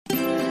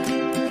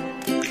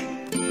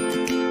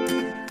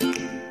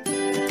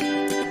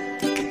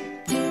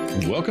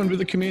Welcome to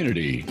The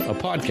Community, a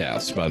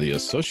podcast by the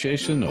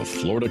Association of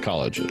Florida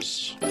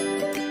Colleges.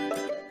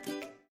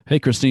 Hey,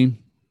 Christine.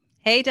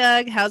 Hey,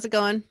 Doug. How's it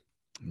going?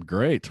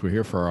 Great. We're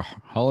here for our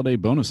holiday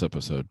bonus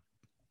episode.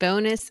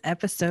 Bonus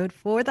episode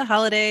for the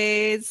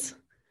holidays.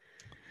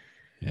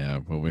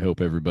 Yeah, well, we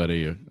hope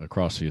everybody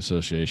across the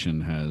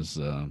association has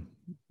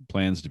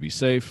plans to be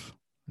safe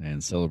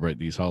and celebrate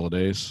these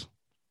holidays.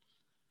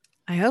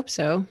 I hope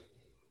so.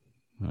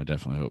 I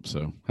definitely hope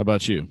so. How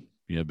about you?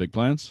 You have big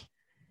plans?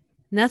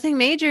 Nothing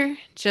major.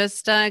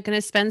 Just going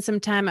to spend some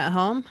time at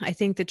home. I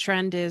think the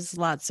trend is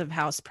lots of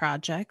house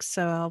projects,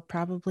 so I'll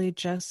probably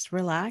just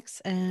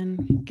relax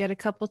and get a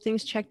couple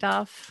things checked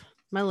off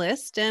my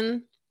list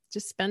and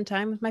just spend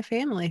time with my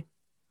family.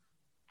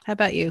 How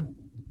about you?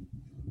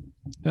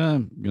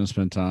 I'm going to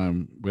spend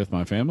time with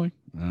my family,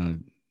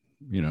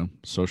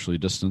 socially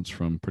distanced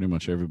from pretty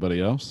much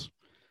everybody else.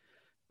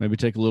 Maybe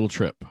take a little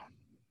trip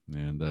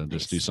and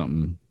just do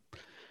something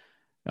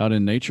out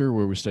in nature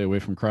where we stay away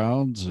from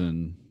crowds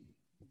and,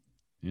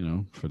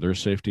 for their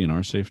safety and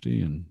our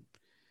safety, and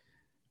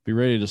be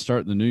ready to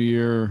start the new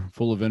year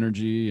full of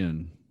energy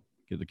and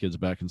get the kids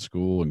back in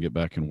school and get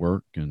back in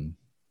work and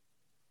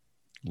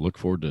look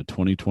forward to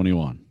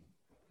 2021.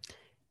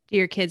 Do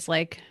your kids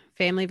like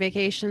family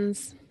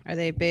vacations? Are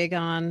they big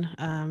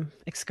on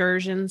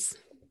excursions?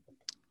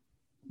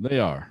 They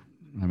are.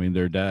 I mean,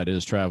 their dad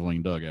is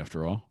traveling Doug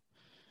after all.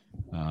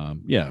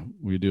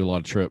 We do a lot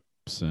of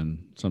trips,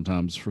 and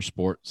sometimes for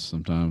sports,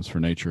 sometimes for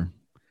nature,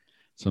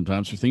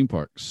 sometimes for theme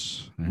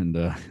parks. And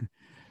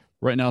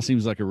right now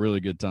seems like a really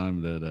good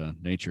time that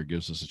nature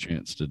gives us a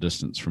chance to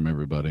distance from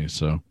everybody.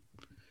 So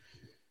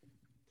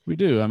we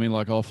do. I mean,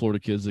 like all Florida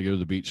kids, they go to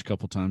the beach a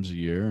couple times a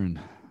year and,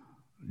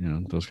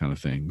 those kind of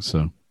things.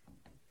 So.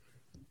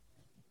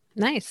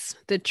 Nice.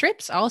 The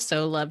trips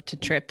also love to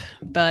trip,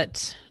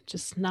 but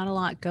just not a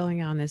lot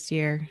going on this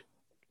year,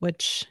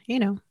 which,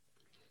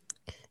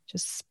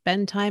 just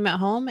spend time at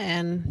home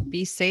and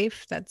be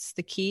safe. That's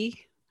the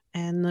key.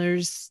 And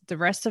there's the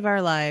rest of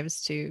our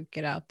lives to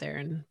get out there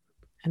and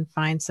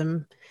find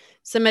some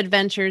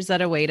adventures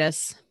that await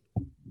us.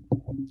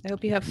 I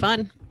hope you have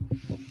fun.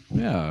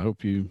 Yeah, I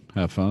hope you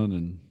have fun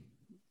and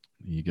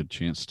you get a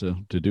chance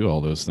to do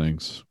all those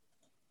things.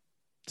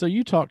 So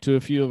you talked to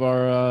a few of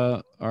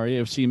our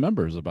AFC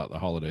members about the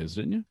holidays,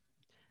 didn't you?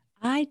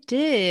 I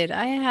did.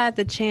 I had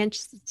the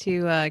chance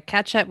to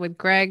catch up with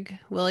Greg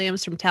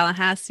Williams from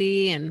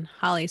Tallahassee and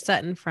Holly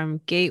Sutton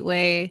from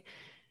Gateway.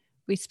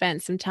 We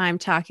spent some time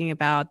talking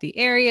about the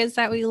areas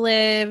that we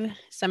live,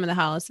 some of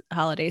the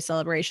holiday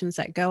celebrations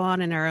that go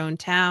on in our own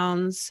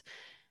towns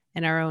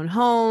and our own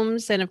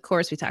homes. And of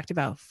course, we talked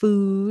about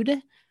food.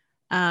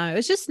 It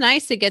was just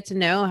nice to get to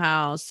know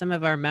how some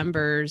of our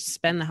members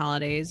spend the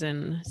holidays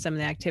and some of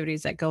the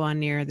activities that go on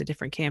near the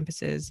different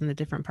campuses in the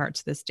different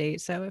parts of the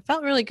state. So it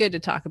felt really good to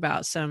talk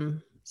about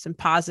some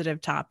positive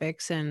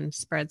topics and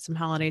spread some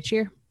holiday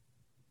cheer.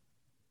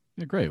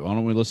 Yeah, great. Why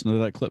don't we listen to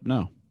that clip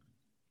now?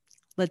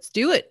 Let's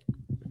do it.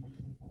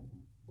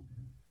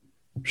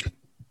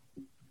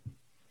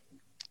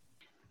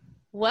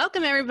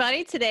 Welcome,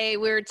 everybody. Today,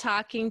 we're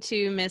talking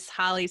to Miss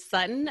Holly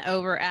Sutton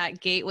over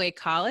at Gateway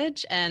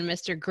College and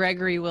Mr.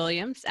 Gregory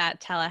Williams at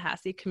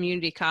Tallahassee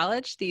Community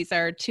College. These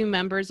are two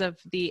members of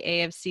the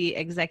AFC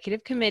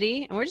Executive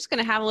Committee, and we're just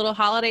going to have a little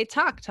holiday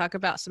talk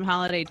about some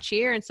holiday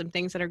cheer and some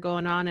things that are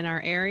going on in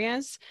our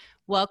areas.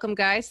 Welcome,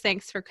 guys.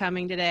 Thanks for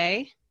coming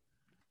today.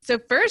 So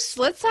first,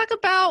 let's talk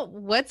about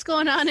what's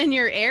going on in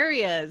your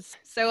areas.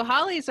 So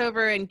Holly's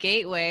over in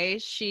Gateway.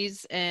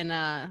 She's in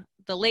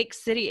the Lake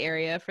City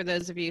area. For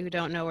those of you who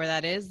don't know where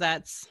that is,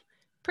 that's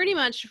pretty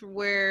much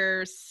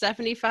where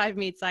 75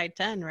 meets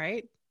I-10,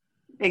 right?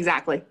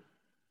 Exactly.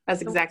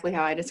 That's exactly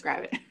how I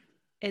describe it.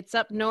 It's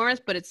up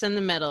north, but it's in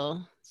the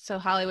middle. So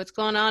Holly, what's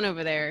going on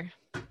over there?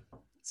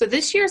 So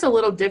this year's a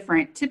little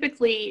different.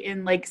 Typically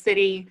in Lake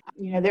City,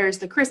 there's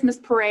the Christmas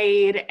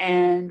parade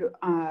and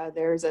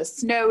there's a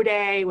snow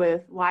day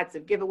with lots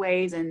of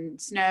giveaways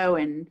and snow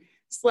and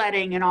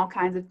sledding and all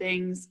kinds of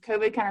things.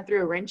 COVID kind of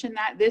threw a wrench in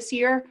that this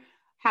year.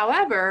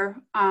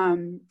 However,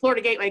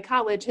 Florida Gateway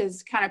College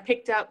has kind of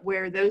picked up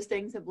where those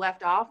things have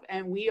left off,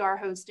 and we are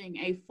hosting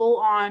a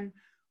full-on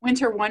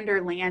winter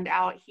wonderland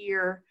out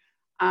here.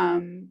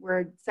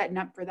 We're setting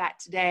up for that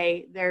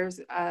today. There's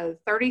a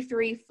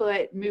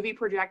 33-foot movie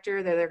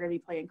projector that they're going to be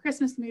playing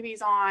Christmas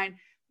movies on.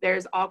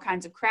 There's all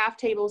kinds of craft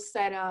tables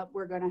set up.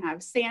 We're going to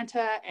have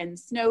Santa and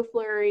snow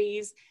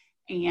flurries,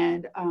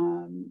 and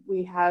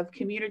we have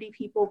community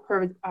people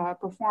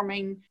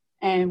performing.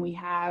 And we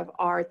have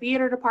our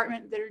theater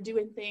department that are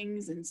doing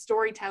things and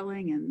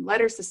storytelling and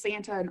letters to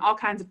Santa and all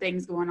kinds of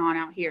things going on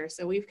out here.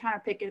 So we've kind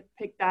of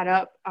picked that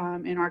up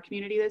in our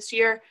community this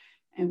year,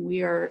 and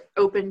we are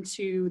open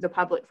to the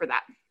public for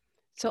that.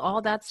 So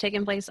all that's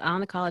taking place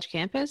on the college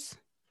campus?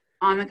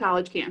 On the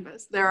college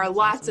campus. There are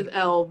lots of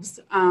elves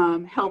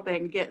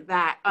helping get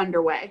that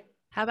underway.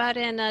 How about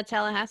in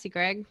Tallahassee,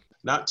 Greg?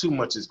 Not too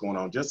much is going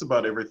on. Just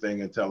about everything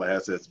in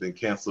Tallahassee has been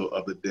canceled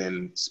other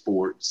than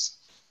sports.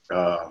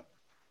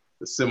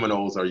 the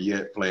Seminoles are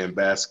yet playing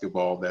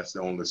basketball. That's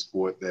the only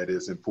sport that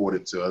is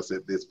important to us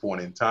at this point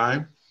in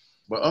time.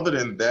 But other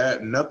than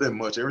that, nothing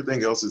much.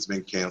 Everything else has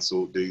been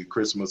canceled. The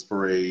Christmas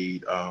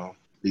parade,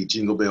 the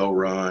Jingle Bell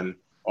Run,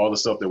 all the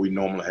stuff that we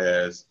normally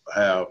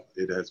have,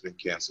 it has been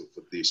canceled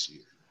for this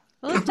year.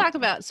 Well, let's talk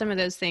about some of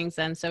those things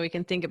then, so we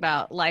can think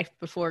about life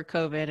before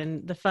COVID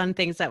and the fun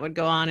things that would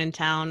go on in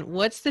town.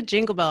 What's the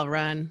Jingle Bell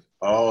Run?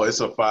 Oh, it's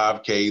a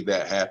 5K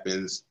that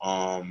happens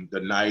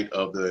the night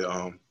of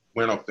the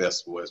Winter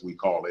Festival, as we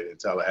call it, in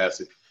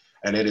Tallahassee.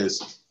 And it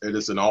is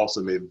an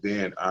awesome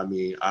event. I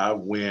mean, I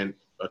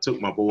took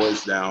my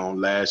boys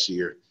down last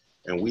year,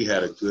 and we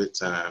had a good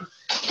time.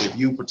 If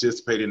you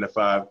participate in the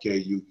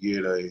 5K, you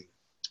get a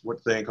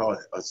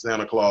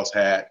Santa Claus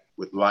hat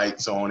with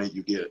lights on it.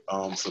 You get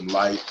some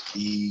light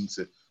beads,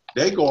 and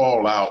they go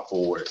all out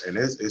for it. And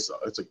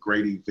it's a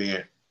great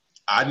event.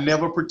 I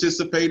never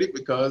participated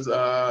because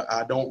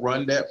I don't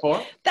run that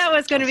far. That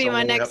was going to be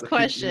my next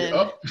question.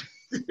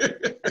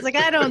 I was like,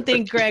 I don't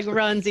think Greg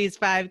runs these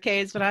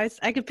 5Ks, but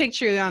I could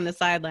picture you on the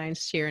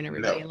sidelines cheering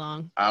everybody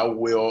along. I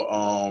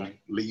will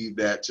leave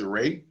that to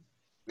Ray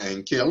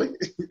and Kelly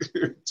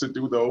to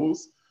do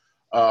those.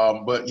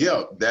 But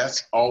yeah,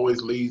 that's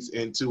always leads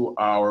into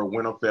our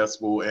Winter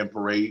Festival and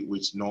Parade,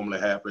 which normally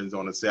happens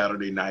on a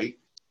Saturday night.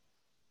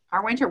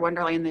 Our Winter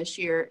Wonderland this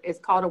year is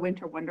called a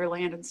Winter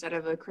Wonderland instead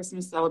of a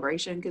Christmas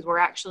celebration because we're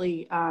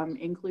actually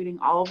including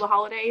all of the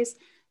holidays.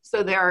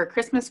 So there are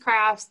Christmas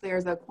crafts,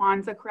 there's a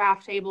Kwanzaa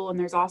craft table, and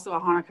there's also a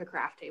Hanukkah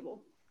craft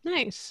table.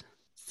 Nice.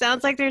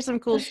 Sounds like there's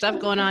some cool stuff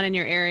going on in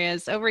your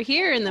areas. Over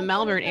here in the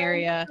Melbourne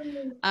area,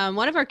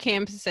 one of our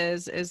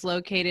campuses is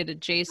located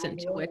adjacent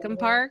to Wickham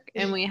Park,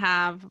 and we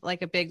have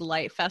like a big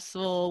light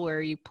festival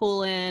where you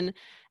pull in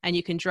and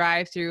you can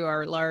drive through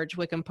our large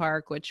Wickham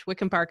Park, which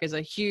Wickham Park is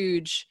a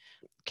huge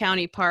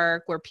county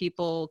park where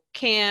people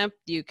camp.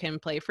 You can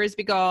play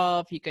frisbee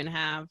golf, you can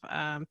have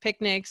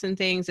picnics and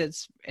things.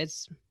 It's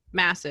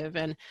massive,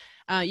 and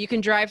you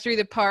can drive through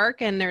the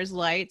park and there's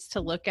lights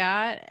to look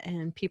at,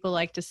 and people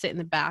like to sit in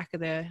the back of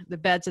the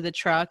beds of the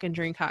truck and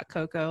drink hot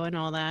cocoa and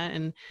all that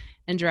and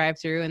drive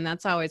through, and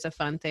that's always a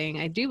fun thing.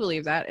 I do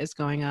believe that is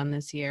going on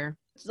this year.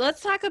 So let's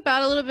talk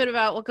about a little bit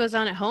about what goes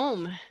on at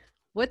home.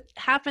 What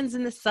happens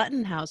in the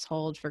Sutton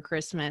household for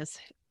Christmas?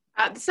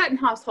 The Sutton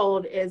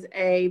household is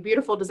a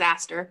beautiful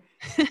disaster.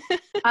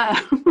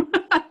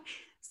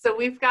 So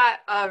we've got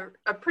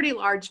a pretty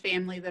large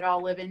family that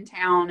all live in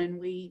town,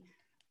 and we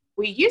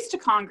used to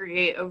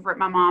congregate over at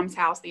my mom's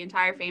house. The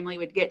entire family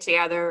would get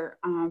together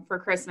for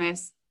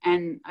Christmas,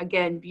 and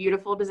again,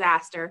 beautiful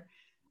disaster.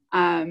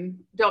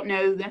 Don't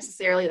know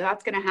necessarily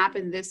that's going to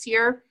happen this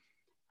year,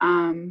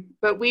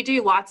 but we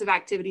do lots of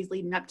activities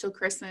leading up till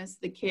Christmas.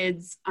 The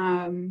kids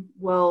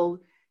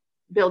will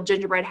build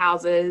gingerbread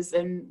houses,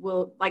 and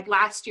like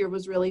last year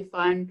was really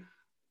fun.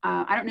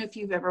 I don't know if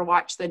you've ever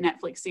watched the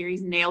Netflix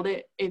series Nailed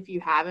It. If you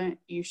haven't,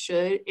 you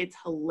should. It's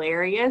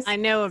hilarious. I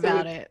know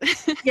about it.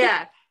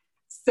 Yeah.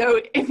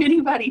 So if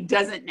anybody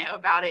doesn't know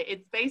about it,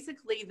 it's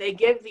basically they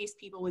give these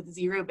people with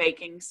zero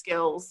baking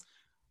skills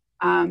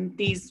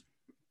these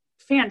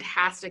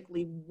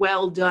fantastically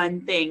well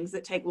done things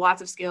that take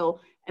lots of skill,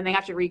 and they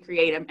have to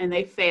recreate them, and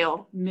they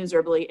fail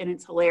miserably, and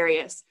it's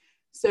hilarious.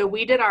 So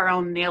we did our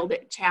own Nailed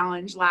It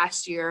challenge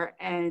last year,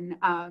 and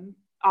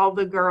all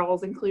the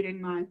girls,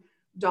 including my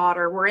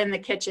daughter, were in the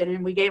kitchen,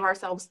 and we gave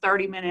ourselves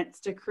 30 minutes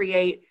to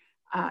create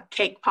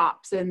cake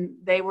pops, and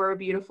they were a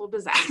beautiful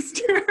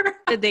disaster.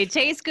 Did they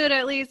taste good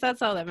at least?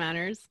 That's all that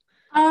matters.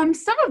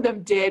 Some of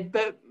them did,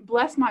 but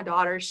bless my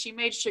daughter, she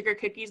made sugar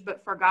cookies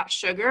but forgot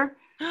sugar.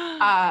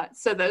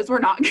 So those were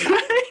not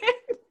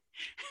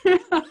good.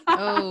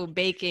 Oh,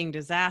 baking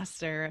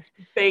disaster.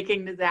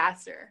 Baking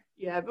disaster.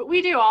 Yeah, but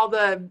we do all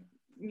the,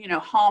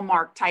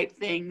 Hallmark type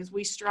things.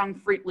 We strung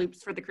Fruit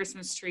Loops for the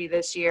Christmas tree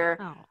this year.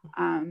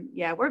 Oh.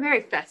 Yeah, we're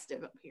very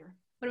festive up here.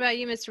 What about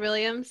you, Mr.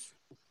 Williams?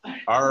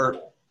 Our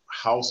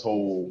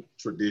household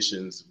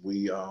traditions,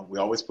 we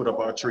always put up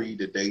our tree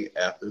the day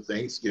after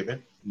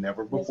Thanksgiving,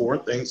 never before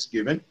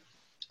Thanksgiving.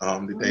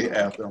 The day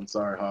after, I'm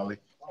sorry, Holly.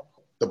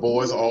 The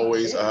boys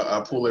always,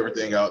 I pull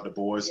everything out, the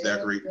boys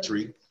decorate the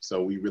tree,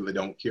 so we really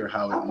don't care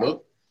how it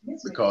looks,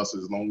 because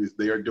as long as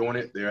they're doing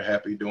it, they're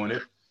happy doing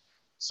it.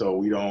 So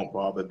we don't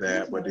bother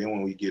that. But then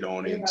when we get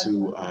on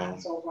into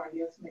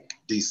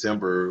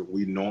December,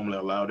 we normally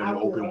allow them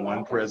to open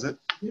one present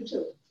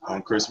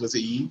on Christmas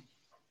Eve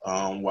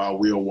while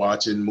we're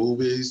watching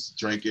movies,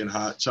 drinking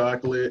hot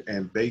chocolate,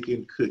 and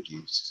baking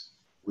cookies.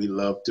 We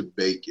love to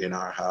bake in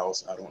our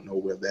house. I don't know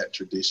where that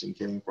tradition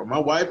came from. My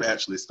wife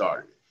actually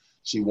started it.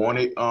 She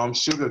wanted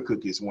sugar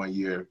cookies one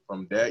year.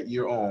 From that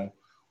year on,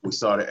 we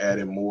started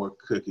adding more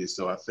cookies.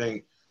 So I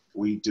think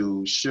we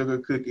do sugar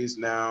cookies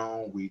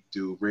now. We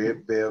do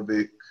red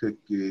velvet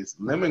cookies,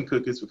 lemon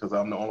cookies, because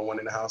I'm the only one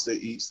in the house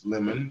that eats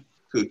lemon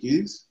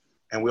cookies.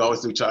 And we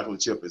always do chocolate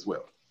chip as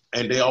well.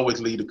 And they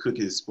always leave the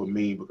cookies for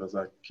me, because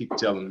I keep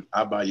telling them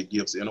I buy your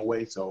gifts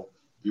anyway. So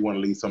if you want to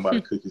leave somebody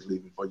cookies,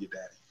 leave them for your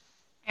daddy.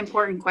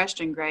 Important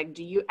question, Greg.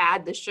 Do you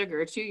add the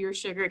sugar to your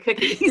sugar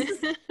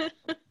cookies?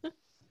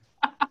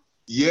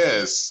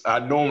 Yes, I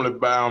normally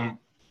buy them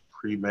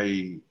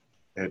pre-made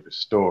at the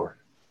store.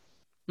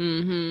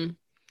 Mm-hmm.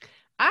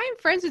 I'm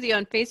friends with you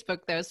on Facebook,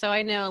 though, so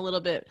I know a little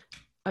bit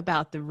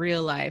about the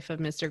real life of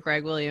Mr.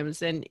 Greg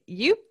Williams. And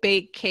you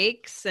bake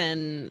cakes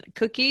and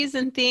cookies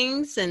and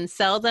things and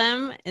sell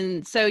them.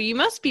 And so you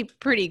must be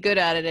pretty good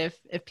at it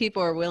if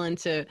people are willing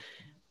to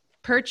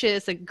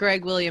purchase a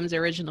Greg Williams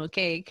original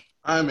cake.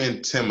 I'm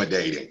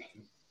intimidating.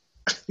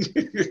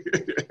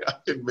 I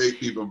can make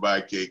people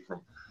buy cake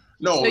from.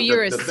 No, so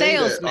you're a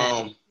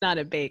salesman, not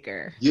a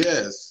baker.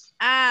 Yes.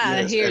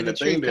 Yes. Here and the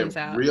truth comes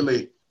out.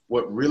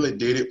 What really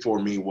did it for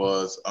me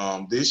was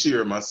this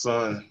year, my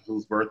son,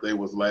 whose birthday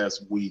was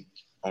last week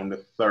on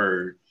the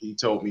 3rd, he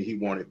told me he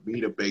wanted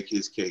me to bake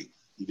his cake.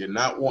 He did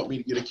not want me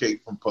to get a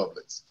cake from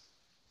Publix.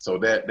 So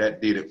that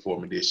did it for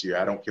me this year.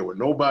 I don't care what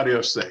nobody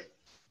else say.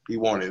 He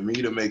wanted me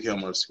to make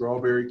him a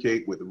strawberry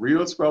cake with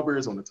real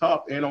strawberries on the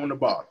top and on the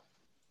bottom.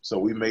 So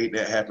we made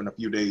that happen a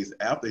few days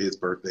after his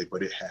birthday,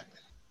 but it happened.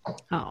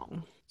 Oh,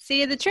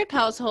 see, the Tripp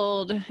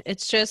household,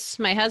 it's just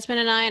my husband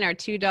and I and our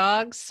 2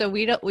 dogs. So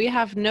we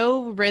have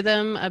no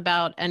rhythm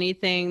about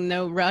anything,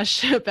 no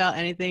rush about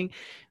anything.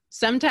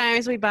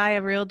 Sometimes we buy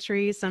a real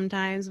tree.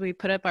 Sometimes we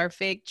put up our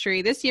fake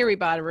tree. This year we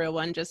bought a real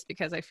one just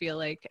because I feel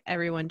like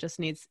everyone just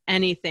needs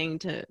anything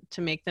to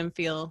make them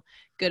feel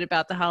good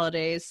about the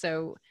holidays.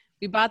 So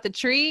we bought the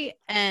tree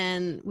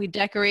and we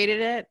decorated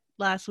it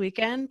last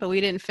weekend, but we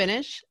didn't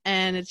finish,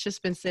 and it's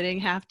just been sitting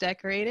half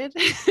decorated.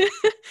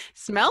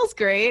 Smells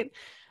great.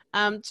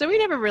 So we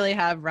never really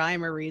have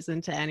rhyme or reason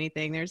to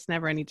anything. There's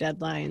never any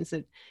deadlines.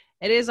 It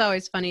is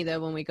always funny though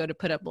when we go to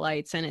put up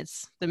lights and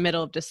it's the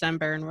middle of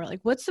December and we're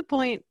like, what's the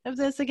point of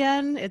this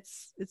again?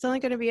 It's only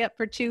going to be up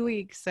for 2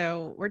 weeks.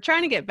 So we're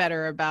trying to get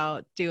better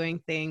about doing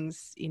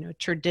things,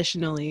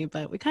 traditionally,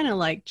 but we kind of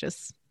like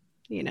just,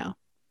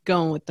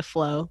 going with the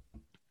flow.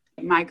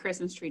 My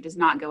Christmas tree does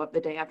not go up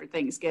the day after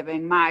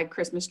Thanksgiving. My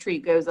Christmas tree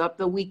goes up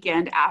the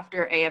weekend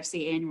after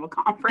AFC annual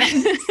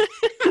conference.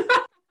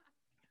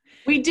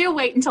 We do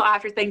wait until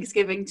after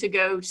Thanksgiving to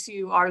go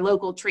to our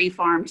local tree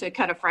farm to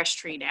cut a fresh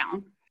tree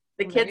down.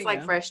 The kids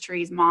like fresh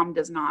trees. Mom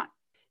does not.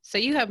 So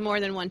you have more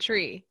than one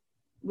tree?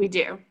 We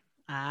do.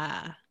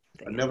 I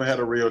never had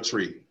a real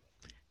tree.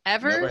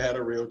 Ever? Never had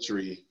a real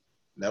tree.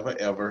 Never,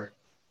 ever.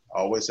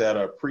 Always had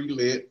a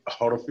pre-lit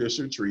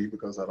artificial tree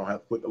because I don't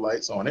have to put the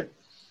lights on it.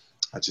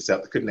 I just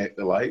have to connect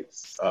the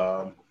lights.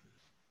 I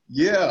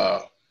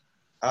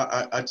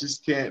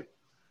just can't.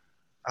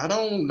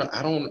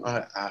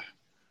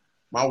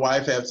 My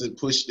wife has to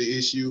push the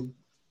issue.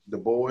 The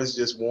boys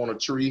just want a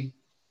tree.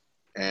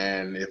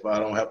 And if I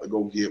don't have to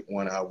go get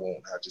one, I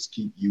won't. I just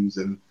keep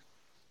using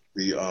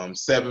the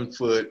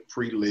 7-foot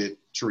pre-lit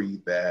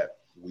tree that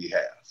we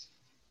have.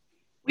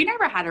 We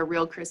never had a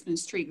real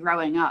Christmas tree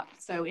growing up.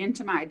 So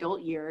into my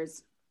adult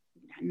years,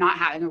 not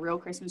having a real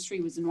Christmas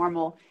tree was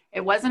normal.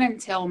 It wasn't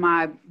until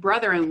my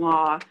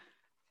brother-in-law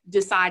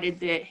decided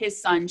that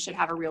his son should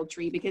have a real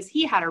tree because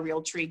he had a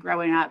real tree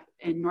growing up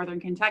in Northern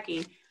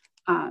Kentucky.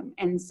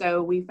 And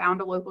so we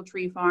found a local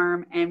tree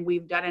farm and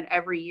we've done it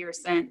every year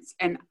since.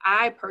 And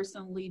I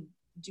personally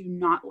do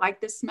not like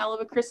the smell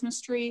of a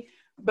Christmas tree,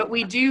 but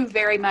we do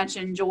very much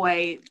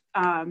enjoy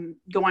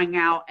going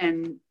out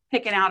and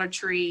picking out a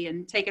tree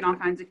and taking all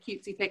kinds of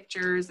cutesy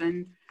pictures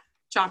and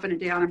chopping it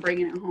down and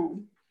bringing it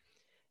home.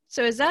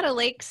 So is that a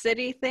Lake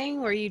City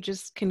thing where you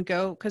just can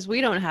go? Because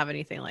we don't have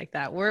anything like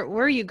that. Where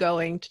are you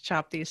going to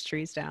chop these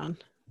trees down?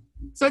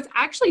 So it's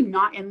actually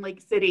not in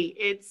Lake City.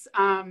 It's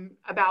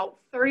about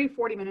 30,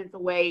 40 minutes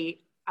away.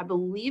 I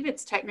believe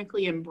it's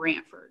technically in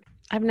Brantford.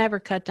 I've never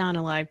cut down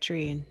a live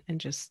tree and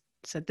just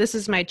said, this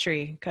is my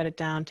tree. Cut it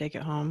down, take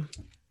it home.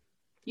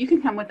 You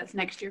can come with us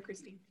next year,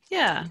 Christine.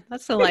 Yeah,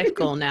 that's the life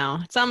goal now.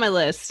 It's on my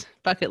list,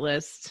 bucket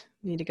list.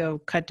 Need to go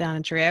cut down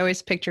a tree. I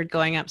always pictured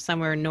going up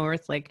somewhere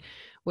north, like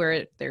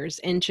where there's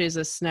inches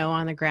of snow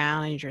on the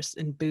ground and you're just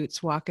in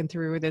boots walking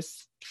through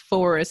this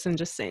forest and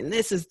just saying,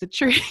 this is the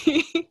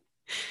tree.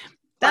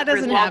 That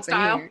doesn't happen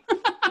here.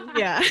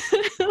 Yeah.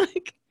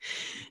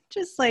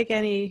 Just like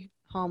any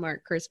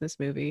Hallmark Christmas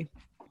movie.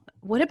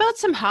 What about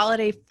some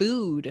holiday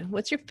food?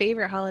 What's your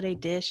favorite holiday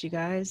dish, you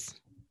guys?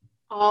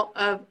 All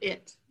of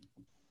it.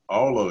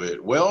 All of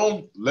it.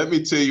 Well, let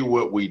me tell you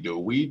what we do.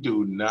 We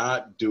do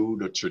not do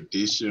the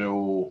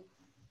traditional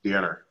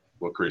dinner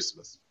for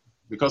Christmas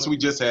because we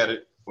just had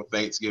it for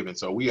Thanksgiving.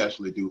 So we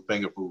actually do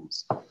finger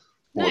foods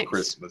for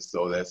Christmas.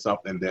 So that's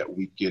something that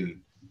we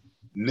can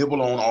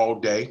nibble on all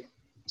day.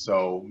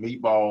 So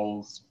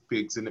meatballs,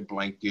 pigs in the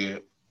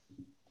blanket,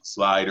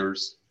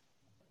 sliders,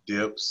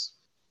 dips,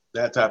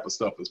 that type of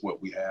stuff is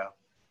what we have.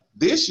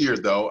 This year,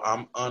 though,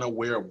 I'm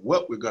unaware of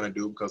what we're going to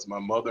do because my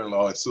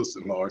mother-in-law and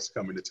sister-in-law is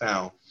coming to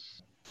town.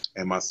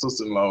 And my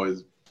sister-in-law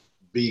is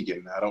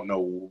vegan. I don't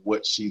know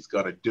what she's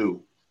going to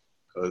do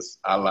because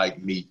I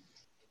like meat.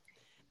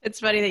 It's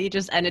funny that you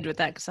just ended with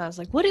that because I was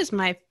like, what is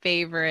my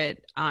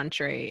favorite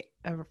entree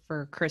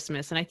for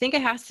Christmas? And I think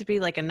it has to be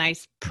like a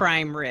nice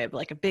prime rib,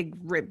 like a big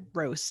rib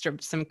roast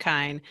of some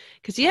kind.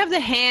 Because you have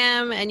the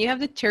ham and you have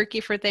the turkey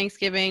for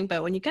Thanksgiving.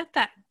 But when you got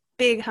that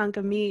big hunk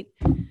of meat,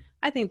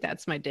 I think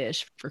that's my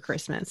dish for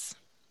Christmas.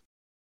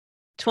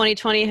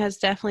 2020 has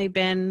definitely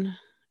been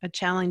a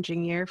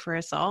challenging year for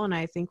us all. And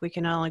I think we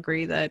can all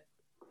agree that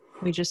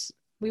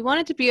we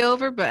want it to be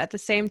over, but at the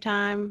same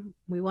time,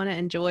 we want to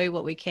enjoy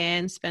what we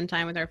can, spend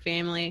time with our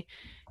family.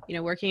 You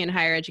know, working in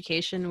higher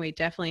education, we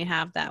definitely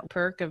have that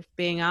perk of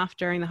being off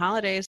during the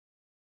holidays.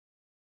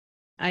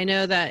 I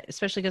know that,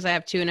 especially because I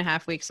have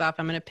 2.5 weeks off,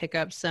 I'm going to pick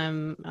up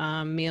some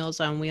Meals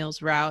on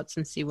Wheels routes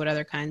and see what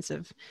other kinds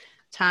of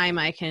time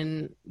I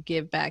can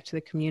give back to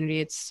the community.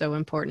 It's so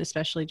important,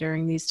 especially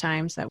during these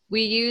times, that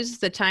we use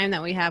the time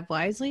that we have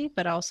wisely,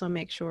 but also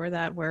make sure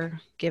that we're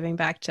giving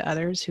back to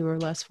others who are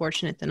less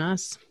fortunate than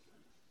us.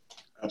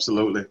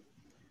 Absolutely.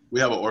 We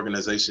have an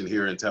organization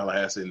here in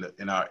Tallahassee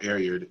in our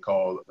area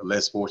called the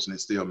Less Fortunate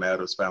Still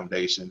Matters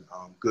Foundation.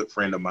 Good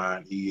friend of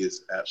mine, he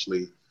is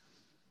actually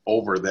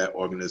over that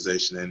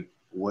organization. And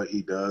what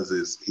he does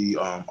is he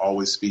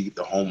always feed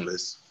the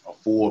homeless a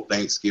full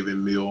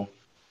Thanksgiving meal.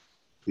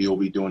 He'll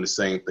be doing the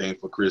same thing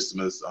for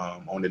Christmas.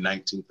 On the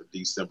 19th of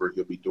December,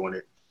 he'll be doing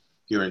it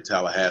here in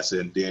Tallahassee.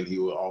 And then he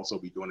will also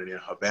be doing it in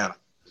Havana,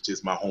 which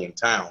is my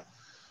hometown,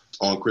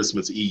 on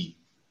Christmas Eve.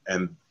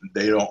 And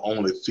they don't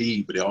only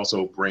feed, but they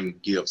also bring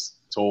gifts,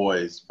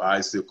 toys,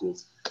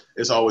 bicycles.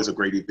 It's always a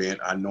great event.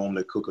 I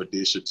normally cook a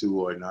dish or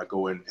two, and I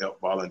go and help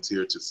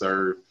volunteer to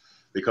serve,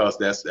 because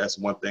that's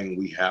one thing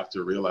we have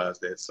to realize,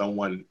 that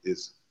someone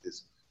is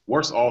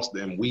worse off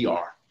than we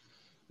are.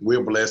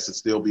 We're blessed to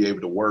still be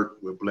able to work.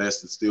 We're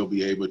blessed to still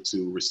be able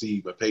to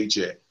receive a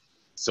paycheck.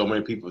 So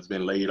many people have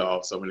been laid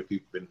off. So many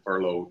people have been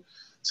furloughed.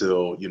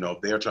 Till,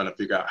 they're trying to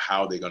figure out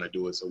how they're going to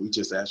do it. So we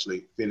just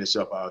actually finished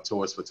up our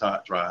Toys for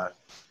Tot drive.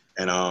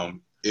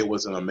 And it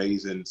was an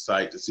amazing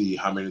sight to see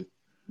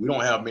we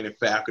don't have many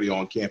faculty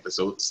on campus,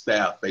 so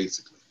staff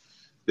basically,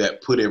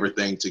 that put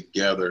everything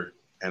together.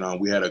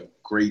 And we had a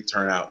great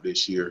turnout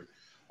this year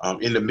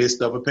in the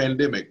midst of a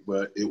pandemic,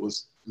 but it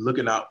was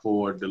looking out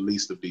for the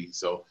least of these.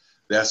 So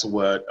that's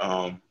what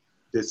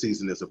this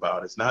season is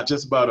about. It's not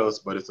just about us,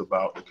 but it's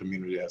about the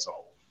community as a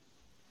whole.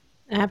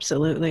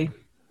 Absolutely.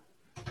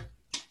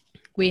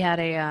 We had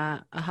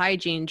a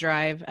hygiene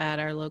drive at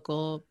our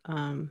local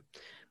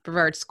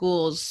Brevard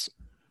schools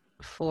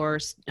for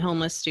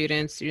homeless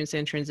students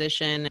in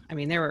transition. I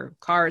mean, there were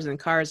cars and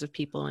cars of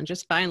people, and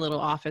just my little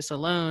office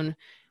alone,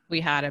 we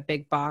had a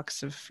big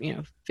box of,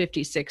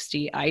 50,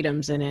 60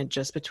 items in it,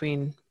 just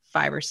between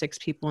 5 or 6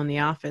 people in the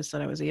office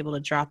that I was able to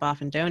drop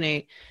off and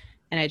donate.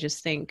 And I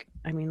just think,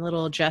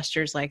 little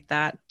gestures like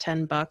that,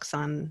 $10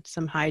 on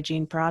some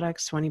hygiene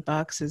products,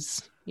 $20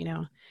 is,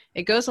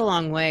 it goes a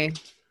long way,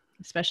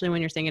 especially when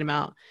you're thinking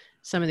about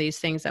some of these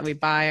things that we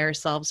buy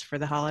ourselves for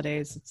the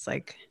holidays. It's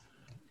like,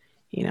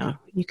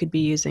 you could be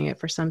using it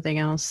for something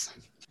else.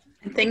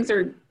 And things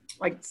are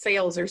like,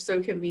 sales are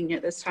so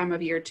convenient this time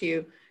of year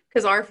too,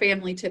 because our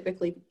family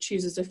typically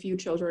chooses a few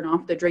children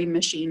off the Dream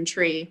Machine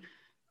tree.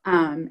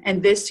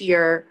 And this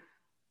year,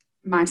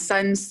 my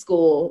son's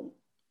school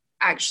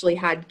actually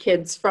had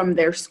kids from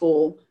their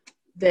school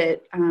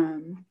that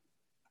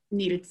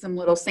needed some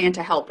little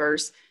Santa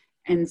helpers.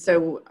 And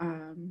so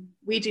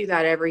we do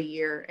that every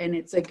year, and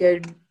it's a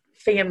good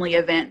family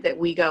event that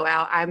we go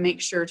out. I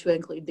make sure to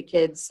include the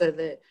kids so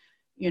that,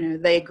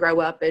 they grow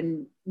up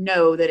and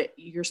know that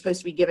you're supposed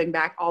to be giving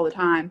back all the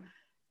time.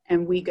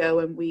 And we go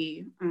and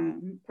we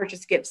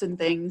purchase gifts and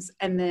things.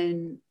 And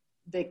then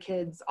the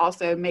kids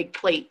also make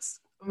plates.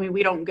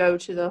 We don't go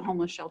to the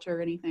homeless shelter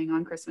or anything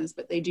on Christmas,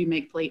 but they do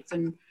make plates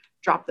and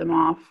drop them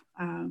off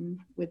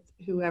with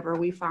whoever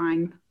we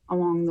find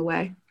along the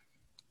way.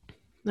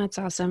 That's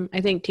awesome. I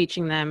think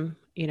teaching them,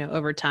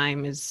 over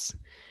time is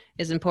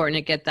important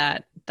to get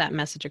that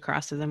message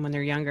across to them when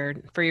they're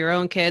younger, for your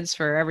own kids,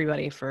 for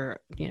everybody, for,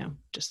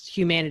 just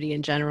humanity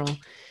in general. All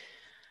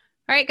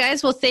right,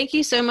 guys. Well, thank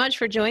you so much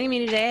for joining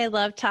me today. I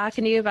love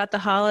talking to you about the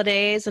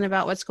holidays and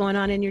about what's going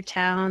on in your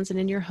towns and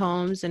in your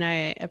homes. And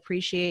I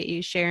appreciate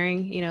you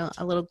sharing,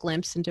 a little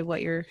glimpse into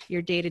what your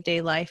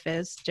day-to-day life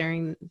is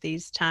during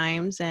these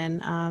times.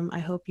 And I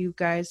hope you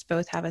guys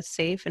both have a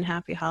safe and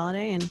happy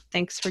holiday. And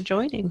thanks for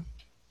joining.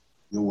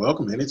 You're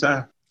welcome.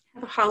 Anytime.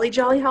 Have a holly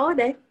jolly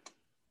holiday.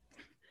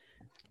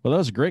 Well, that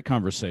was a great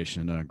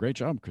conversation. Great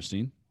job,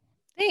 Christine.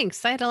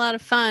 Thanks. I had a lot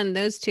of fun.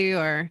 Those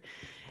two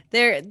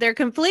they're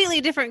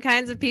completely different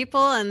kinds of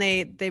people, and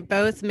they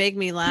both make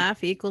me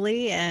laugh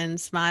equally and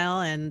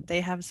smile, and they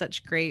have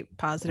such great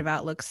positive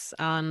outlooks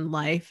on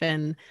life,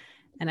 and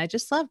I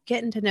just love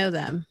getting to know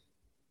them.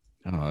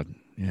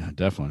 Yeah,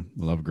 definitely.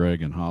 Love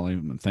Greg and Holly,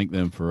 and thank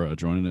them for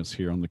joining us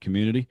here on the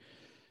community.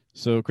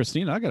 So,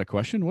 Christine, I got a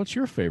question. What's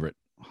your favorite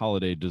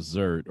holiday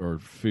dessert or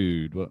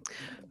food?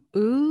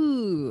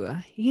 Ooh,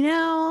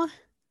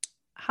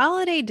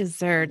 holiday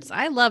desserts.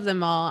 I love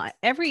them all.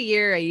 Every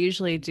year I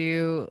usually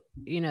do,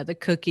 the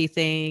cookie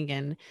thing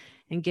and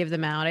give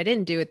them out. I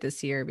didn't do it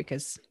this year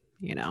because,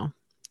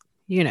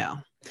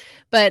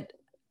 but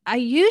I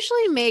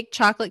usually make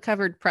chocolate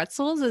covered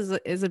pretzels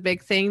is a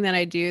big thing that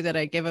I do, that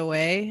I give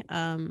away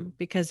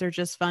because they're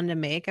just fun to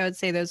make. I would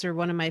say those are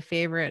one of my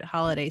favorite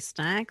holiday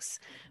snacks,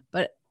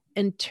 but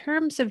in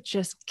terms of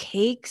just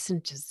cakes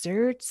and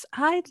desserts,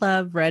 I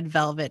love red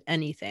velvet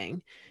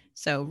anything.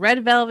 So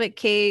red velvet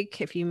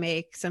cake, if you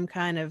make some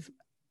kind of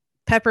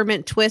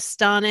peppermint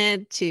twist on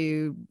it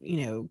to,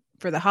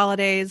 for the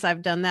holidays,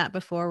 I've done that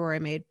before where I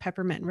made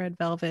peppermint and red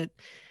velvet,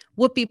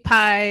 whoopie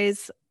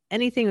pies,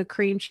 anything with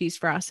cream cheese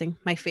frosting,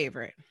 my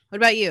favorite. What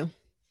about you?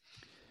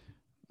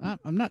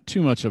 I'm not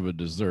too much of a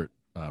dessert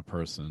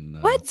person.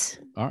 What?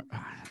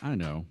 I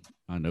know.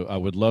 I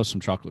would love some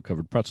chocolate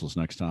covered pretzels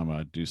next time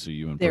I do see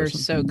you in person. They're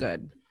so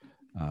good.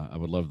 I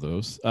would love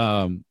those.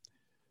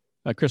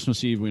 At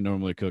Christmas Eve, we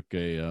normally cook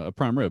a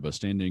prime rib, a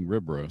standing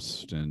rib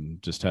roast,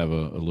 and just have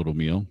a little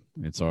meal.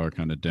 It's our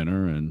kind of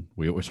dinner, and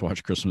we always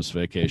watch Christmas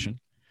Vacation.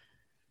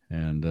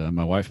 And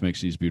my wife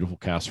makes these beautiful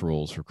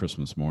casseroles for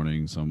Christmas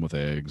morning, some with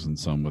eggs and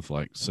some with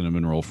like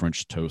cinnamon roll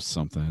French toast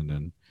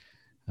something.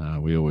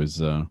 And we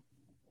always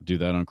do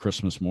that on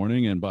Christmas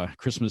morning. And by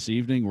Christmas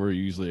evening, we're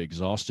usually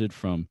exhausted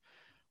from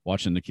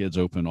watching the kids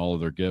open all of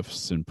their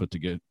gifts and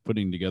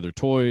putting together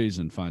toys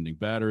and finding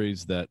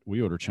batteries that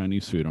we order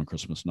Chinese food on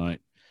Christmas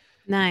night.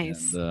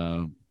 Nice.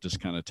 And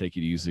just kind of take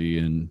it easy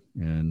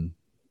and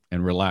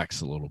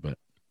relax a little bit.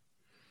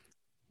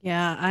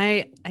 Yeah,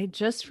 I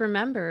just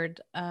remembered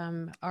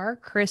our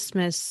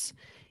Christmas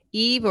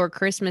Eve or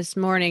Christmas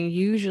morning,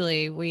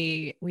 usually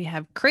we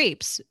have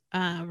crepes.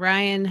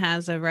 Ryan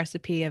has a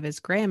recipe of his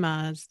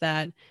grandma's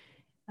that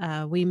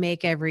we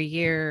make every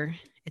year.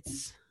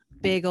 It's a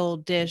big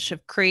old dish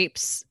of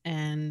crepes,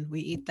 and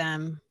we eat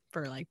them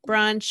for like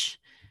brunch.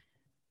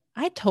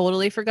 I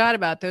totally forgot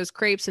about those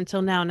crepes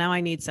until now. Now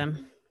I need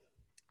some.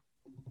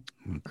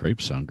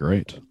 Crepes sound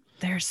great.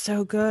 They're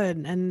so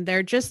good. And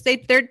they're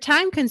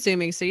time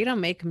consuming. So you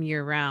don't make them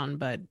year round,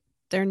 but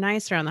they're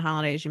nice around the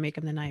holidays. You make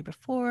them the night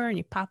before and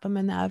you pop them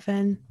in the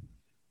oven.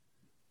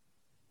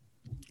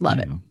 Love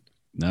it.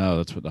 No,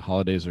 that's what the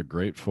holidays are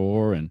great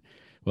for. And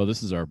well,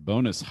 this is our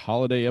bonus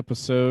holiday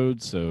episode.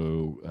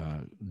 So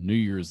New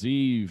Year's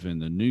Eve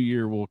and the new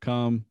year will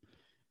come.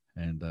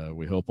 And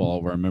we hope all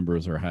of our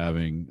members are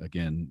having,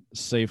 again,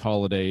 safe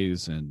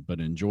holidays but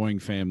enjoying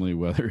family,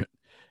 whether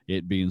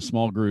it be in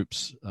small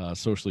groups,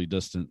 socially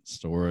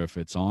distanced, or if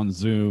it's on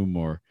Zoom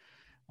or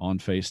on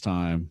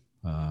FaceTime,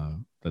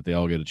 that they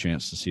all get a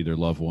chance to see their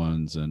loved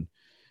ones and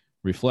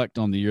reflect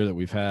on the year that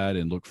we've had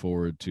and look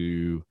forward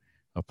to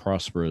a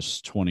prosperous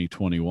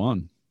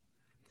 2021.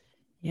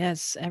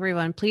 Yes,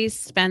 everyone, please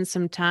spend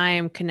some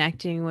time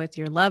connecting with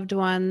your loved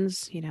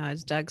ones.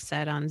 As Doug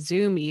said, on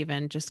Zoom,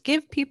 even just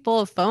give people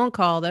a phone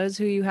call, those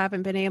who you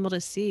haven't been able to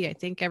see. I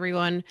think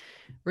everyone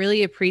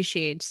really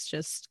appreciates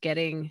just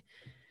getting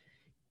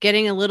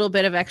a little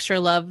bit of extra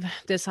love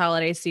this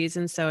holiday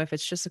season. So if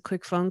it's just a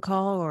quick phone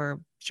call or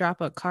drop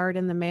a card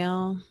in the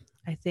mail,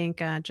 I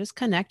think just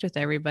connect with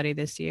everybody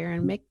this year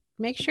and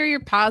make sure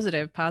you're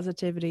positive.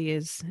 Positivity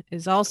is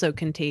also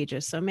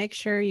contagious. So make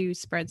sure you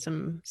spread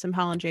some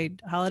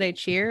holiday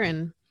cheer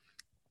and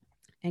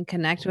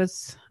connect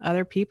with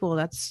other people.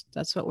 That's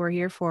what we're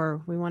here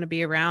for. We want to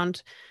be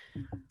around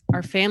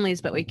our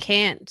families, but we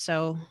can't.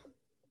 So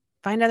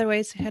find other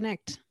ways to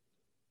connect.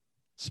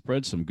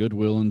 Spread some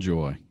goodwill and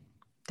joy.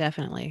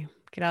 Definitely.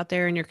 Get out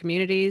there in your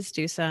communities,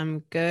 do some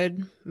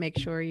good, make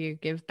sure you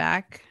give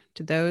back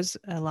to those.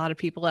 A lot of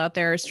people out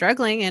there are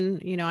struggling,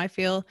 and I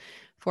feel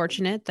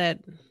fortunate that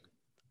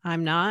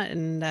I'm not,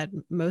 and that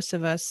most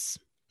of us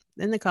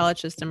in the college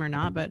system are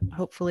not, but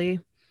hopefully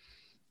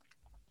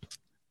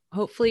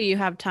you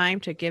have time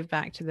to give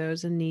back to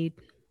those in need.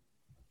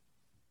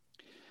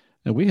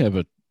 Now we have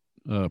a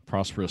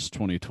prosperous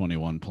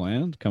 2021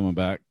 planned coming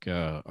back.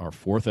 Our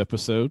fourth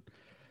episode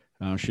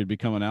should be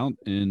coming out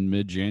in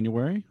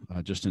mid-January,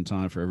 just in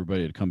time for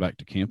everybody to come back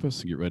to campus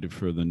and get ready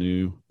for the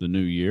new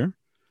year.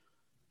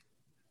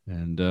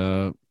 And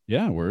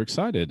we're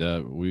excited.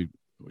 We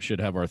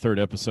should have our third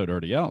episode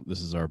already out. This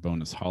is our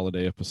bonus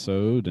holiday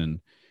episode, and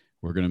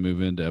we're going to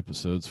move into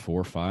episodes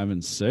 4, 5,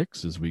 and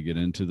 6 as we get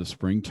into the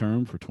spring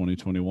term for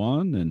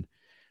 2021. And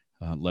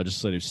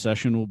legislative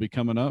session will be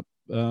coming up.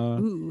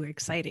 Ooh,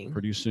 exciting!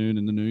 Pretty soon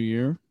in the new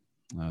year.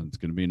 It's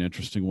going to be an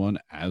interesting one,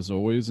 as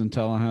always, in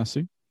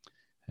Tallahassee.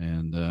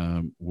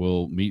 And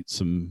we'll meet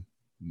some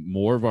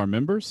more of our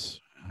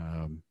members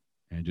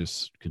and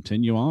just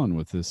continue on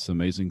with this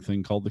amazing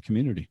thing called the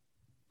community.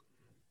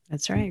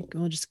 That's right.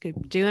 We'll just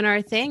keep doing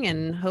our thing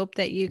and hope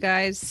that you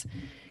guys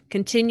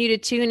continue to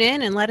tune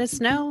in and let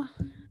us know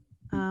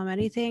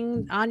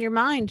anything on your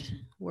mind.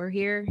 We're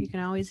here. You can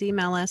always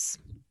email us.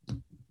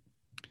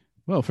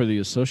 Well, for the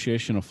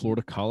Association of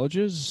Florida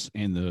Colleges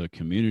and the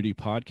Community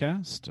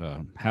Podcast,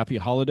 happy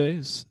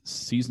holidays,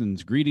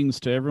 season's greetings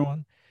to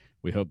everyone.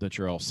 We hope that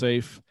you're all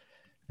safe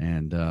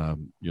and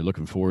you're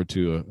looking forward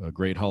to a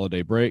great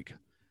holiday break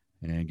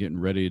and getting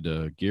ready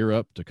to gear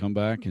up to come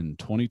back in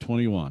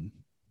 2021.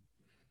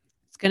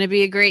 It's going to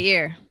be a great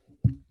year.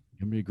 It's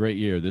going to be a great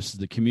year. This is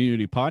the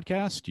Community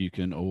Podcast. You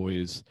can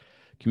always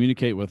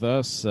communicate with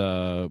us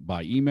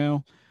by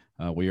email.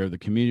 We are the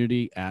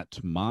community at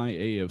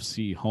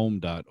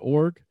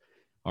myafchome.org.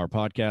 Our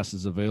podcast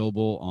is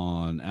available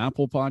on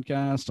Apple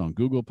Podcast, on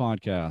Google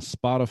Podcasts,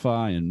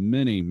 Spotify, and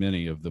many,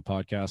 many of the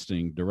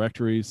podcasting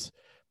directories.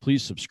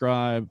 Please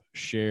subscribe,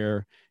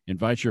 share,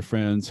 invite your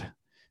friends,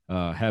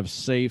 have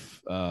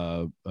safe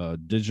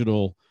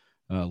digital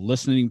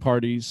listening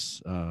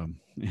parties,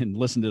 and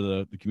listen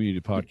to the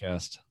community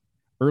podcast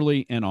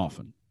early and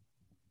often.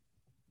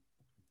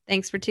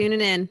 Thanks for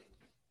tuning in.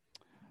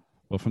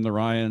 Well, from the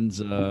Ryans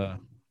to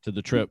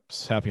the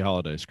Trips, happy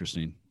holidays,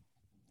 Christine.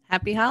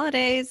 Happy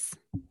holidays.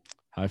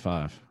 High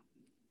five.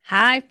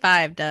 High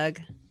five, Doug.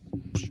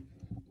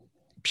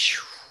 Pew.